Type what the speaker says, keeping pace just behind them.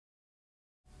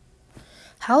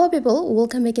Hello people,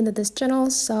 welcome back into this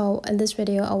channel. So in this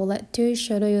video I would like to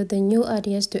show you the new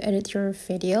ideas to edit your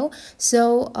video.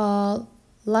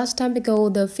 Last time ago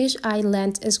the fish eye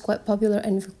lens is quite popular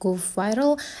and go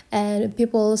viral, and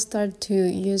people start to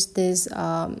use this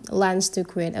lens to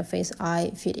create a fish eye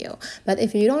video. But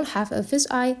if you don't have a fish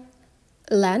eye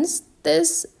lens,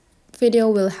 this video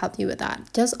will help you with that.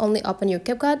 Just only open your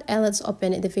CapCut and let's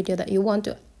open the video that you want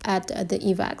to add the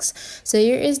effects. So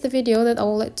here is the video that I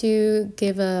would like to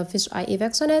give a fish eye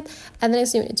effects on it, and the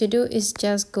next thing you need to do is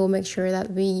just go make sure that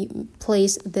we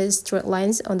place these straight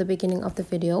lines on the beginning of the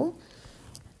video.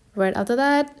 Right after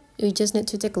that, you just need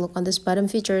to take a look on this bottom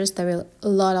features. There are a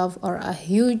lot of or a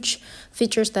huge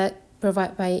features that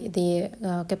provided by the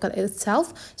CapCut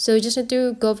itself. So you just need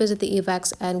to go visit the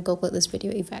effects and go click this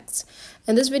video effects.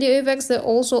 And this video effects, there are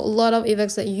also a lot of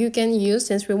effects that you can use.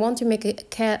 Since we want to make a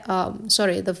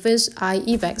the fish eye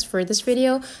effects for this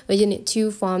video, but you need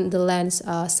to find the lens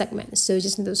segment. So you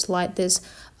just need to slide this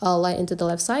line into the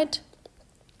left side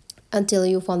until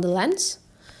you find the lens.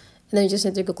 And then you just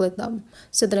need to go click them.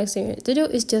 So the next thing you need to do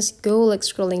is just go like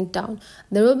scrolling down.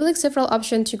 There will be like several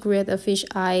options to create a fish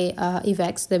eye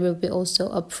effects. There will be also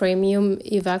a premium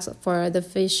effects for the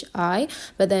fish eye,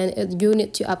 but then you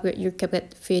need to upgrade your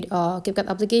CapCut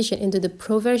application into the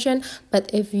pro version.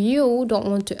 But if you don't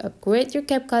want to upgrade your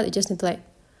CapCut, you just need to like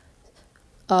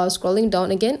scrolling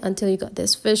down again until you got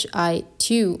this fish eye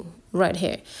 2 right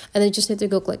here, and then you just need to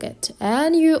go click it,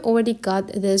 and you already got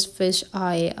this fish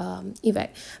eye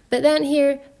effect. But then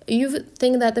here you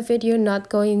think that the video not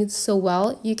going so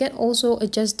well, you can also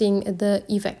adjusting the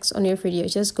effects on your video.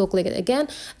 Just go click it again,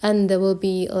 and there will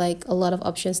be like a lot of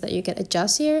options that you can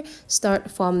adjust here. Start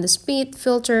from the speed,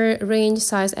 filter, range,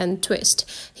 size, and twist.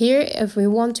 Here if we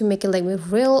want to make it like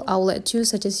with real, I will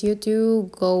suggest you to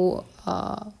go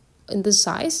in the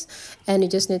size, and you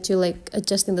just need to like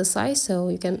adjusting the size so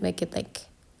you can make it like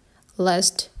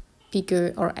less,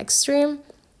 bigger, or extreme.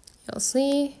 You'll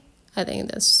see, I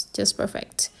think that's just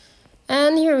perfect.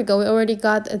 And here we go, we already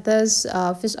got this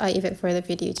fish eye effect for the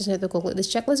video. You just need to go click this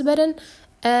checklist button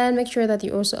and make sure that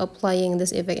you're also applying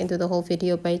this effect into the whole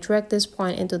video by drag this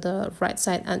point into the right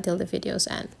side until the video's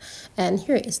end. And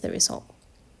here is the result.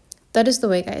 That is the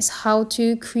way, guys, how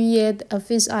to create a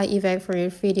fish eye effect for your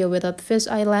video without fish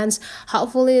eye lens.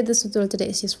 Hopefully this tutorial today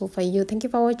is useful for you. Thank you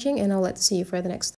for watching, and I'll like to see you for the next